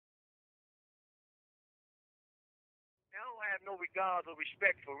have no regard or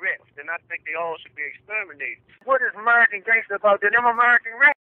respect for reps, and I think they all should be exterminated. What is American gangster about? Them American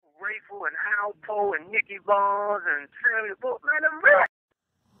reps? Rayful and Alpo and Nicky Barnes and Samuel Bull, man, them reps.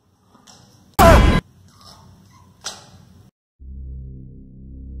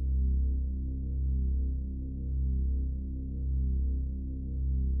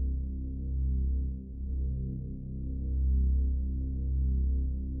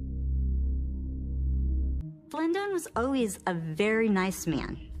 Blandon was always a very nice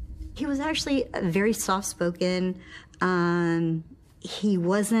man. He was actually very soft-spoken. He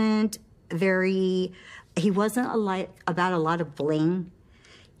wasn't about a lot of bling.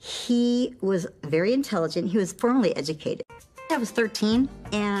 He was very intelligent. He was formally educated. I was 13,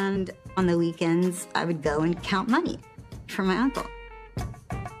 and on the weekends, I would go and count money for my uncle.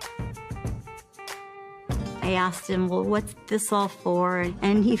 I asked him, well, what's this all for?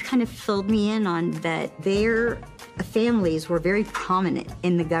 And he kind of filled me in on that their families were very prominent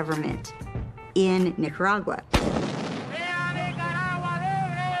in the government in Nicaragua.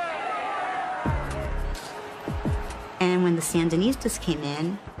 And when the Sandinistas came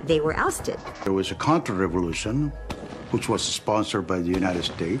in, they were ousted. There was a Contra revolution, which was sponsored by the United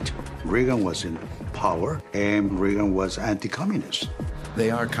States. Reagan was in power, and Reagan was anti-communist. They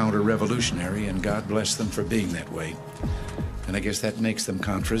are counter-revolutionary, and God bless them for being that way. And I guess that makes them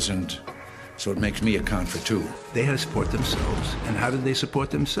Contras, and so it makes me a Contra, too. They had to support themselves. And how did they support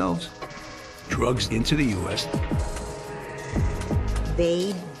themselves? Drugs into the U.S.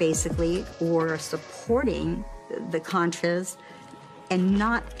 They basically were supporting the Contras and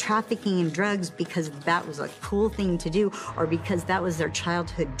not trafficking in drugs because that was a cool thing to do or because that was their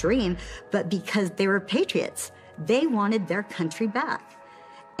childhood dream, but because they were patriots. They wanted their country back,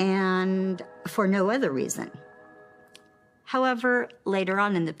 and for no other reason. However, later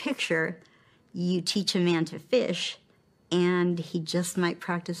on in the picture, you teach a man to fish, and he just might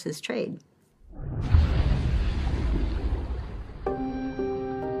practice his trade.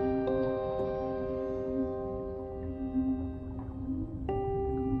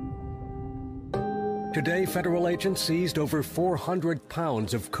 Today, federal agents seized over 400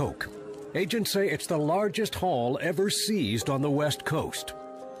 pounds of coke. Agents say it's the largest haul ever seized on the West Coast.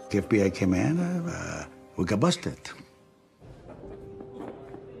 The FBI came in, we got busted.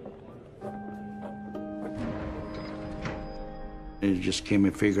 It just came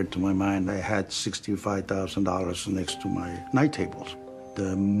a figure to my mind. I had $65,000 next to my night tables.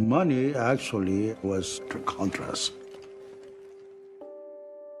 The money actually was for Contras.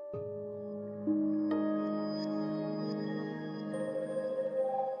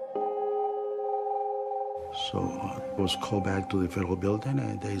 So I was called back to the federal building,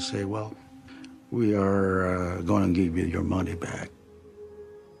 and they say, well, we are going to give you your money back.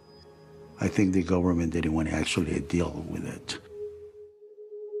 I think the government didn't want to actually deal with it.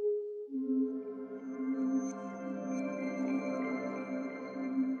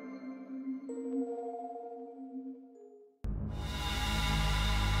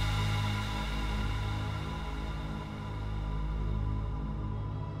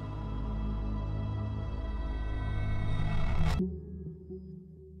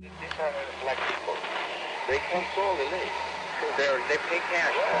 These are black people. They control the lake. They pay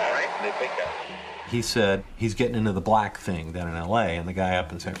cash, right? They pay cash. He said he's getting into the black thing down in L.A., and the guy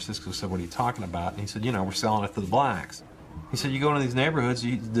up in San Francisco said, what are you talking about? And he said, you know, we're selling it to the blacks. He said, you go into these neighborhoods,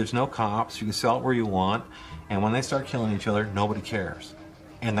 there's no cops, you can sell it where you want, and when they start killing each other, nobody cares.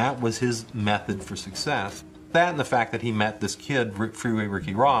 And that was his method for success. That and the fact that he met this kid, Freeway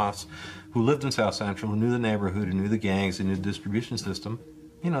Ricky Ross, who lived in South Central, who knew the neighborhood, who knew the gangs, who knew the distribution system.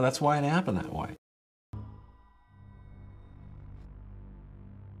 You know, that's why it happened that way.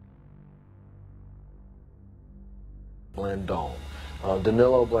 Blandon,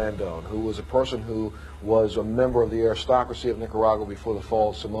 Danilo Blandón, who was a person who was a member of the aristocracy of Nicaragua before the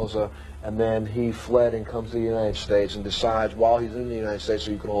fall of Somoza, and then he fled and comes to the United States and decides while he's in the United States,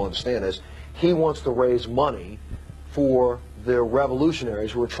 so you can all understand this, he wants to raise money for the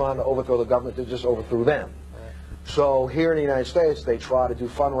revolutionaries who are trying to overthrow the government that just overthrew them. So here in the United States, they try to do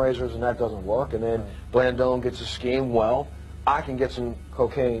fundraisers, and that doesn't work. And then Blandon gets a scheme, well, I can get some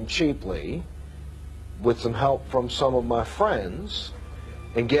cocaine cheaply with some help from some of my friends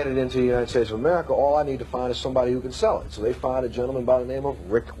and get it into the United States of America. All I need to find is somebody who can sell it. So they find a gentleman by the name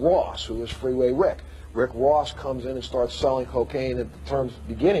of Rick Ross, who is Freeway Rick. Rick Ross comes in and starts selling cocaine at the terms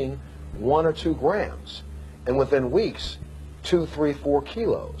beginning 1 or 2 grams. And within weeks, 2, 3, 4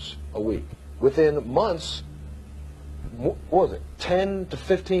 kilos a week. Within months, what was it, 10 to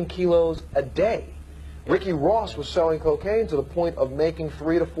 15 kilos a day. Ricky Ross was selling cocaine to the point of making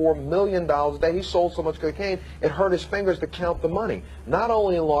 $3 to $4 million a day. He sold so much cocaine, it hurt his fingers to count the money. Not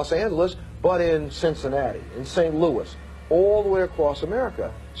only in Los Angeles, but in Cincinnati, in St. Louis, all the way across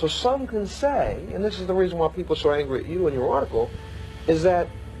America. So some can say, and this is the reason why people are so angry at you in your article, is that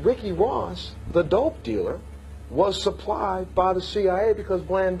Ricky Ross, the dope dealer, was supplied by the CIA because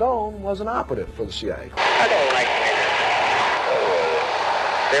Blandon was an operative for the CIA. I don't like niggas.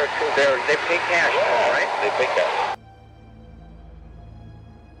 They pay cash, right? They pay cash.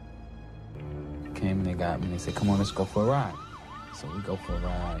 Came and they got me and they said, come on, let's go for a ride. So we go for a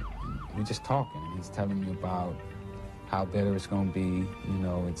ride. And we're just talking and he's telling me about how better it's going to be. You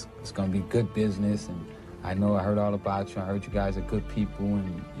know, it's going to be good business. And I know I heard all about you. I heard you guys are good people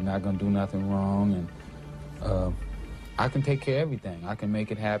and you're not going to do nothing wrong. And I can take care of everything. I can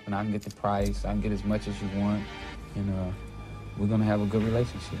make it happen. I can get the price. I can get as much as you want. And we're going to have a good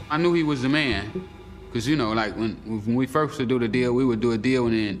relationship. I knew he was the man. Because, you know, like when we first would do the deal, we would do a deal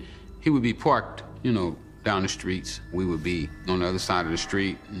and then he would be parked, you know, down the streets. We would be on the other side of the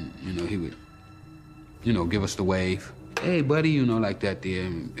street. And, you know, he would, you know, give us the wave. Hey, buddy, you know, like that there.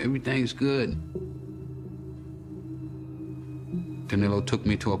 Everything's good. Danilo took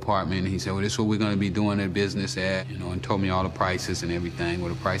me to an apartment and he said, well, this is what we're going to be doing the business at, you know, and told me all the prices and everything.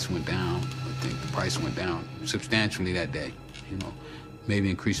 Well, the price went down. I think the price went down substantially that day, you know. Maybe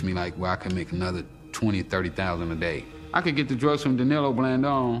increased me like where I could make another 20, 30,000 a day. I could get the drugs from Danilo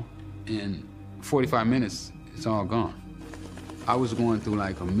Blandón in 45 minutes, it's all gone. I was going through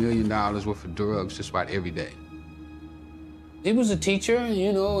like $1 million worth of drugs just about every day. He was a teacher,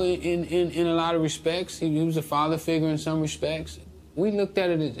 you know, in a lot of respects. He was a father figure in some respects. We looked at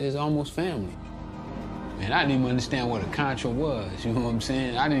it as almost family. Man, I didn't even understand what a Contra was, you know what I'm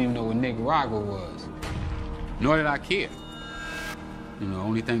saying? I didn't even know what Nicaragua was. Nor did I care. You know, the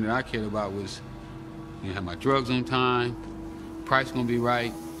only thing that I cared about was, you know, have my drugs on time, price gonna be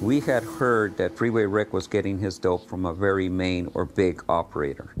right. We had heard that Freeway Rick was getting his dope from a very main or big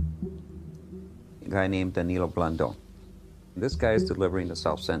operator, a guy named Danilo Blandón. This guy is delivering to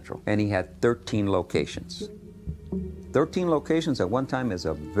South Central, and he had 13 locations. 13 locations at one time is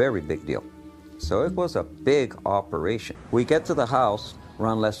a very big deal. So it was a big operation. We get to the house,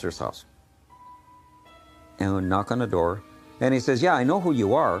 Ron Lester's house, and we knock on the door, and he says, yeah, I know who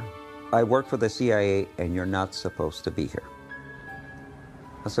you are. I work for the CIA, and you're not supposed to be here.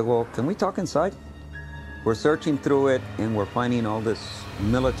 I said, well, can we talk inside? We're searching through it, and we're finding all this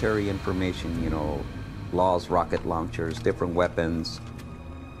military information, you know, laws, rocket launchers, different weapons.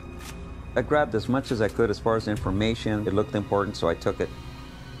 I grabbed as much as I could as far as information. It looked important, so I took it.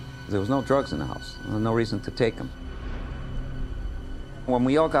 There was no drugs in the house. There was no reason to take them. When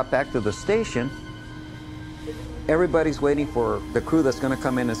we all got back to the station, everybody's waiting for the crew that's going to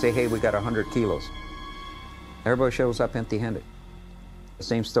come in and say, hey, we got 100 kilos. Everybody shows up empty-handed. The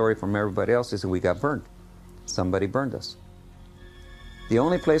same story from everybody else is that we got burned. Somebody burned us. The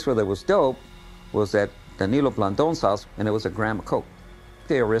only place where there was dope was at Danilo Blandón's house, and it was a gram of coke.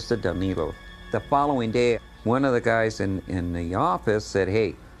 They arrested Danilo. The following day, one of the guys in the office said,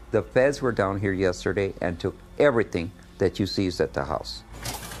 hey, the feds were down here yesterday and took everything that you seized at the house.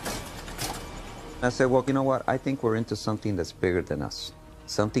 I said, well, you know what? I think we're into something that's bigger than us,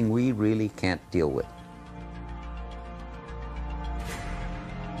 something we really can't deal with.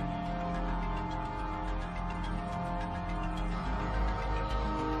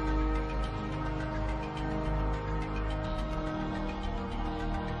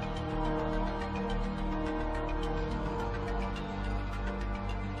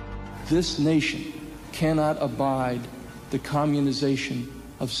 This nation cannot abide the communization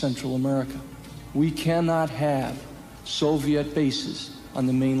of Central America. We cannot have Soviet bases on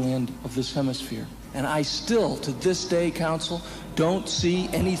the mainland of this hemisphere. And I still, to this day, Counsel, don't see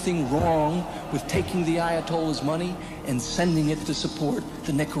anything wrong with taking the Ayatollah's money and sending it to support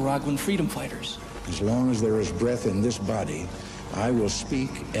the Nicaraguan freedom fighters. As long as there is breath in this body, I will speak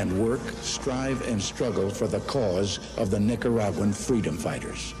and work, strive and struggle for the cause of the Nicaraguan freedom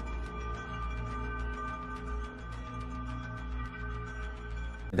fighters.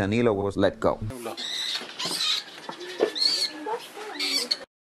 Danilo was let go.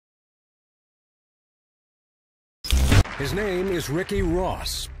 His name is Ricky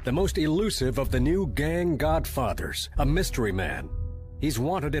Ross, the most elusive of the new gang godfathers, a mystery man. He's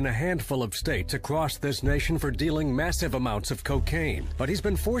wanted in a handful of states across this nation for dealing massive amounts of cocaine, but he's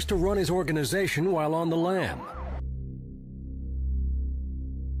been forced to run his organization while on the lam.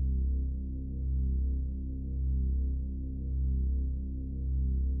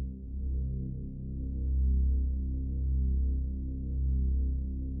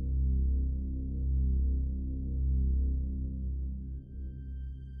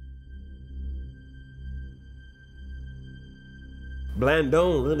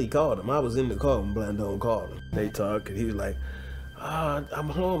 Blandon really called him. I was in the car when Blandon called him. They talked, and he was like, I'm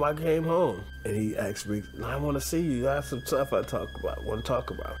home, I came home. And he asked Rick, I want to see you. I have some stuff want to talk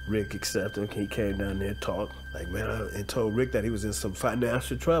about. Rick accepted him. He came down there and talked. Like, man, and told Rick that he was in some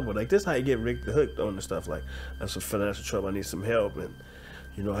financial trouble. Like, this is how you get Rick hooked on the stuff. Like, I'm some financial trouble, I need some help. And,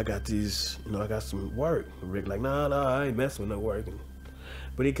 you know, I got these, you know, I got some work. And Rick like, no, I ain't messing with no work.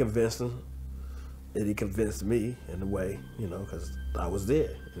 But he convinced him. And he convinced me in a way, you know, because I was there.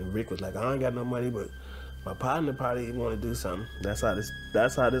 And Rick was like, I ain't got no money, but my partner probably want to do something. That's how this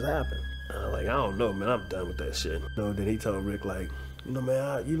happened. And I'm like, I don't know, man, I'm done with that shit. You know, then he told Rick, like, you know,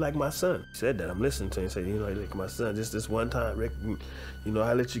 man, you like my son. He said that, I'm listening to him. He said, you know, you like my son. Just this one time, Rick, you know,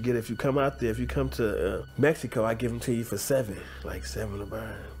 I let you get, if you come out there, if you come to Mexico, I give them to you for 7, like 7 to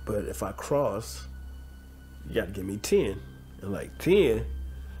burn. But if I cross, you got to give me 10. And like 10,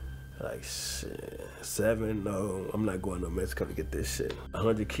 like, shit, 7, no, I'm not going to Mexico to get this shit.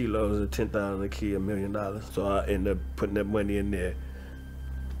 100 kilos or 10,000 a key, $1 million. So I ended up putting that money in there,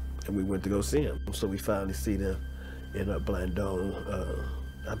 and we went to go see him. So we finally see them in Blandon.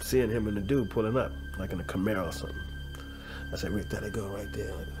 I'm seeing him and the dude pulling up, like in a Camaro or something. I said, Rick, there they go right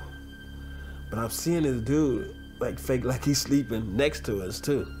there. But I'm seeing this dude, like fake, like he's sleeping next to us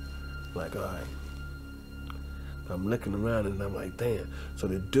too. Like, all right. I'm looking around and I'm like, damn. So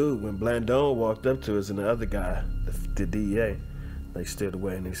the dude, when Blandon walked up to us and the other guy, the DEA, they stood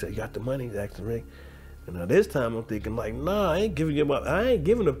away and they said, you got the money? He's asking Rick. And now this time I'm thinking like, nah, I ain't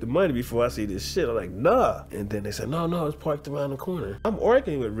giving up the money before I see this shit. I'm like, nah. And then they said, no, it's parked around the corner. I'm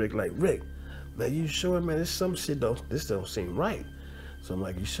arguing with Rick, like, Rick, man, you sure, man, this don't seem right. So I'm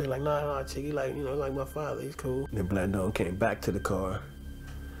like, you sure? Like, nah, chick, he like, you know, like my father, he's cool. And then Blandon came back to the car.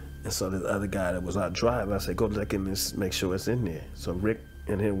 And so the other guy that was our driver, I said, go check in and make sure it's in there. So Rick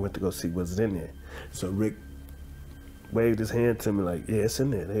and him went to go see what's in there. So Rick waved his hand to me like, yeah, it's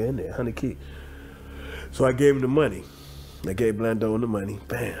in there, they're in there, 100 key. So I gave him the money. I gave Blandon the money,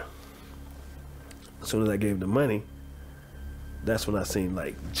 bam. As soon as I gave him the money, that's when I seen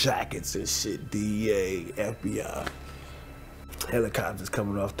like jackets and shit, DEA, FBI, helicopters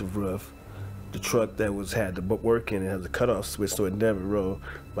coming off the roof. The truck that had the work in it has a cutoff switch so it never rolled.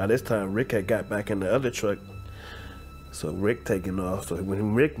 By this time, Rick had got back in the other truck, so Rick taking off. So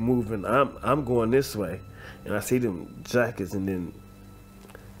when Rick moving, I'm going this way, and I see them jackets, and then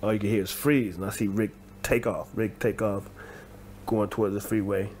all you can hear is freeze, and I see Rick take off. Rick take off, going towards the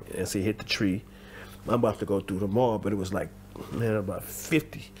freeway, and see hit the tree. I'm about to go through the mall, but it was like, man, about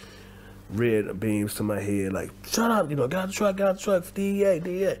 50 red beams to my head, like, shut up, you know, get out the truck,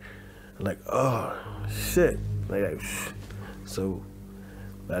 DEA. Like, oh, shit. Like, so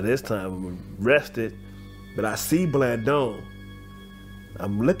by this time, I'm arrested, but I see Blandon.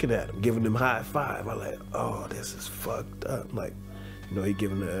 I'm looking at him, giving him high five. I'm like, oh, this is fucked up. Like, you know, he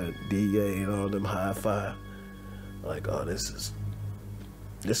giving the DEA and all them high five. Like, oh, this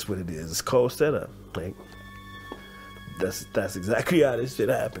is what it is. It's cold setup. Like, that's exactly how this shit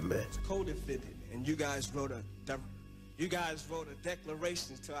happened, man. It's coded, and you guys wrote a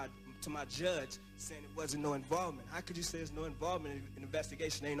declaration to my judge saying it wasn't no involvement. How could you say there's no involvement if an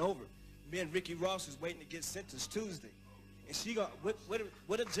investigation ain't over? Me and Ricky Ross was waiting to get sentenced Tuesday. And she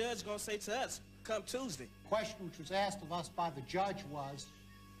what a judge gonna say to us come Tuesday? The question which was asked of us by the judge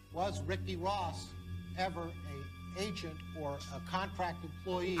was Ricky Ross ever an agent or a contract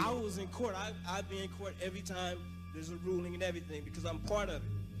employee? I was in court. I've been in court every time there's a ruling and everything because I'm part of it.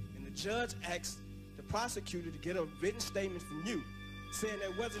 And the judge asked the prosecutor to get a written statement from you saying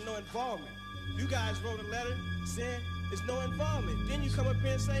there wasn't no involvement. You guys wrote a letter saying there's no involvement. Then you come up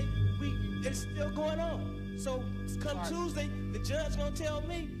here and say, it's still going on. So come Tuesday, the judge gonna tell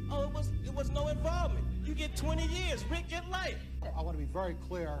me, oh, it was no involvement. You get 20 years, Rick get life. I want to be very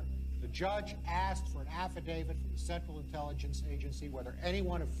clear. The judge asked for an affidavit from the Central Intelligence Agency whether any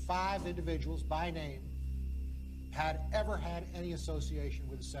one of 5 individuals by name had ever had any association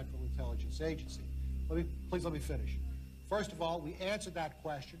with the Central Intelligence Agency. Please let me finish. First of all, we answered that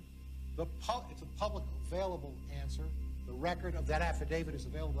question. It's a public available answer. The record of that affidavit is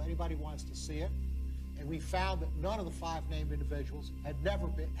available. Anybody wants to see it. And we found that none of the 5 named individuals had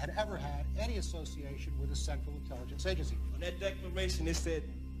ever had any association with the Central Intelligence Agency. On that declaration, it said,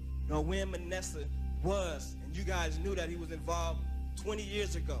 you know, when Manessa was, and you guys knew that he was involved 20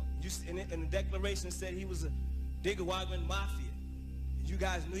 years ago. And the declaration said he was a Nicaraguan mafia. You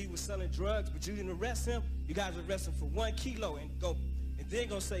guys knew he was selling drugs, but you didn't arrest him. You guys arrested him for 1 kilo and then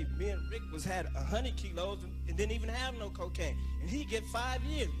go say me and Rick had 100 kilos and didn't even have no cocaine. And he get 5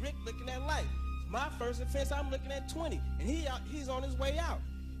 years. Rick looking at life. My first offense, I'm looking at 20, and he's on his way out.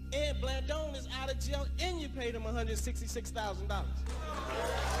 And Blandon is out of jail and you paid him $166,000.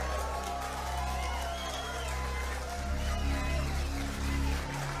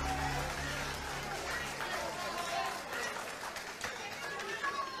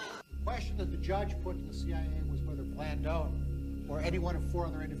 The question that the judge put to the CIA was whether Blandon or any one of 4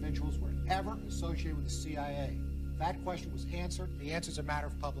 other individuals were ever associated with the CIA. That question was answered. The answer is a matter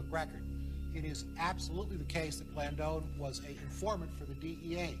of public record. It is absolutely the case that Blandon was an informant for the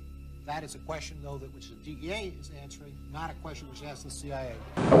DEA. That is a question, though, that which the DEA is answering, not a question which asks the CIA.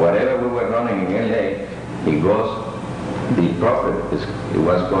 Whatever we were running in LA, the profit it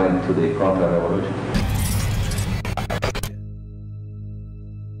was going to the Contra revolution.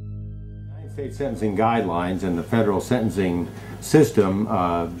 United States sentencing guidelines and the federal sentencing system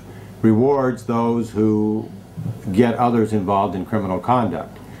rewards those who get others involved in criminal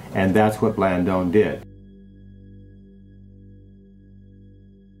conduct. And that's what Blandon did.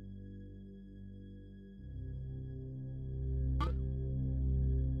 A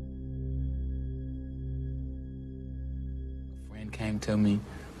friend came to me,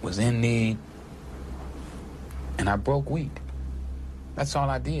 was in need, and I broke weak. That's all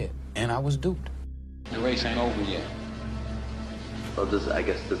I did, and I was duped. The race ain't over yet. Well, I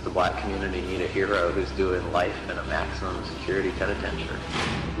guess does the black community need a hero who's doing life in a maximum security penitentiary?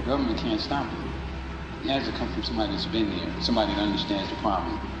 The government can't stop it. It has to come from somebody that's been there, somebody that understands the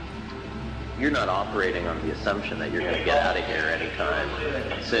problem. You're not operating on the assumption that you're going to get out of here anytime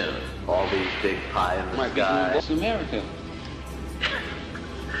soon. All these big pie in the sky. It's America.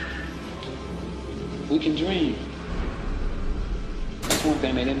 We can dream. That's one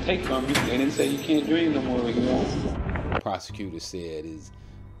thing they didn't take from you. They didn't say you can't dream no more, Ricky Ross. The prosecutor said is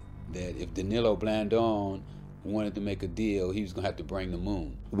that if Danilo Blandón wanted to make a deal, he was going to have to bring the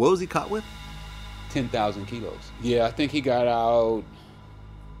moon. What was he caught with? 10,000 kilos. Yeah, I think he got out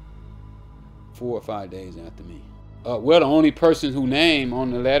 4 or 5 days after me. Well, the only person who name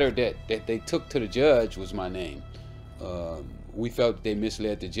on the letter that they took to the judge was my name. We felt that they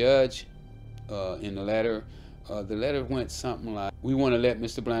misled the judge in the letter. The letter went something like, we want to let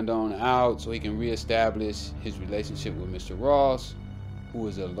Mr. Blandón out so he can reestablish his relationship with Mr. Ross, who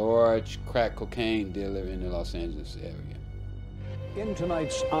is a large crack cocaine dealer in the Los Angeles area. In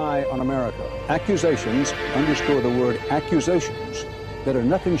tonight's Eye on America, accusations, underscore the word accusations, that are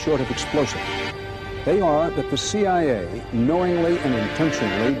nothing short of explosive. They are that the CIA knowingly and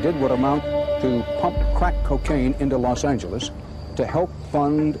intentionally did what amount to pump crack cocaine into Los Angeles to help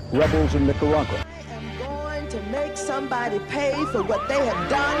fund rebels in Nicaragua. To make somebody pay for what they have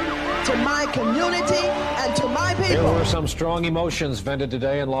done to my community and to my people. There were some strong emotions vented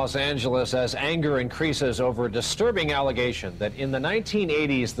today in Los Angeles as anger increases over a disturbing allegation that in the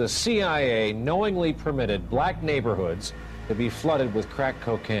 1980s, the CIA knowingly permitted black neighborhoods to be flooded with crack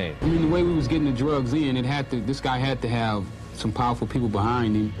cocaine. I mean, the way we was getting the drugs in, this guy had to have some powerful people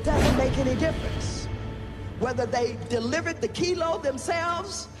behind him. It doesn't make any difference whether they delivered the kilo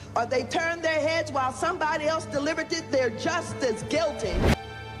themselves or they turned their heads while somebody else delivered it. They're just as guilty.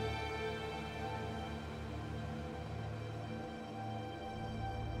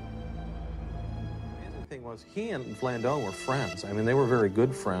 The thing was, he and Blandon were friends. I mean, they were very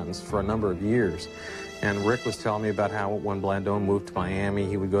good friends for a number of years. And Rick was telling me about how when Blandon moved to Miami,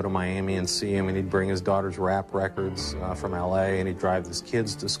 he would go to Miami and see him, and he'd bring his daughter's rap records from L.A., and he'd drive his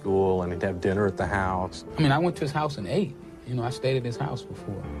kids to school, and he'd have dinner at the house. I mean, I went to his house and ate. You know, I stayed at his house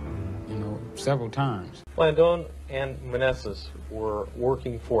before, you know, several times. Blandon and Meneses were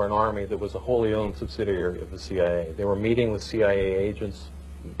working for an army that was a wholly owned subsidiary of the CIA. They were meeting with CIA agents.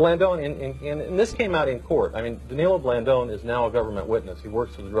 Blandon, and this came out in court. I mean, Danilo Blandón is now a government witness. He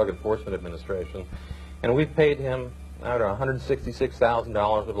works for the Drug Enforcement Administration. And we've paid him, I don't know, $166,000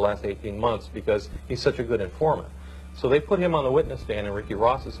 over the last 18 months because he's such a good informant. So they put him on the witness stand in Ricky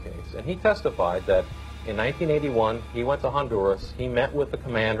Ross's case, and he testified that in 1981, he went to Honduras, he met with the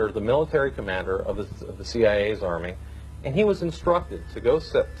commander, the military commander of the CIA's army, and he was instructed to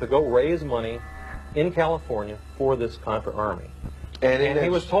go raise money in California for this Contra army. And he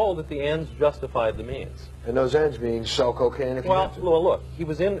was told that the ends justified the means. And those ends being sell cocaine if you have to. Well, look, he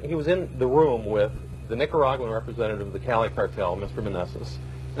was in the room with the Nicaraguan representative of the Cali cartel, Mr. Meneses,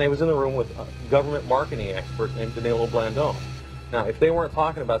 and he was in the room with a government marketing expert named Danilo Blandón. Now, if they weren't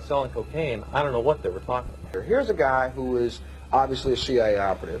talking about selling cocaine, I don't know what they were talking about. Here's a guy who is obviously a CIA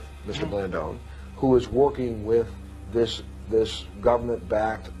operative, Mr. Blandón, who is working with this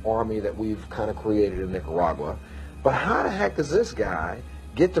government-backed army that we've kind of created in Nicaragua. But how the heck does this guy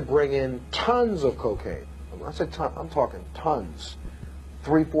get to bring in tons of cocaine? When I say ton, I'm talking tons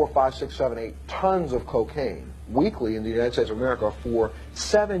 3, 4, 5, 6, 7, 8 tons of cocaine weekly in the United States of America for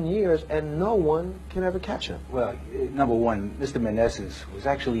 7 years, and no one can ever catch him. Well, number one, Mr. Meneses was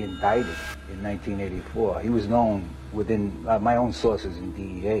actually indicted in 1984. He was known within, my own sources in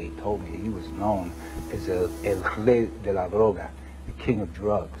DEA told me he was known as el rey de la droga, the king of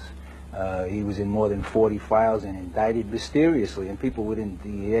drugs. He was in more than 40 files and indicted mysteriously, and people within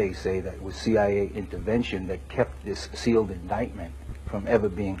DEA say that it was CIA intervention that kept this sealed indictment from ever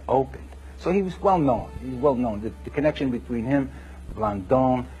being opened. So he was well known. He was well known. The connection between him,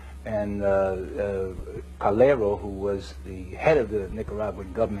 Blandon, and Calero, who was the head of the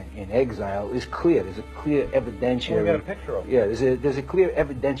Nicaraguan government in exile, is clear. There's a clear evidentiary. We got a picture of him. Yeah, there's a clear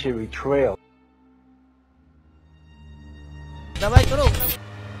evidentiary trail. Давай, Кру.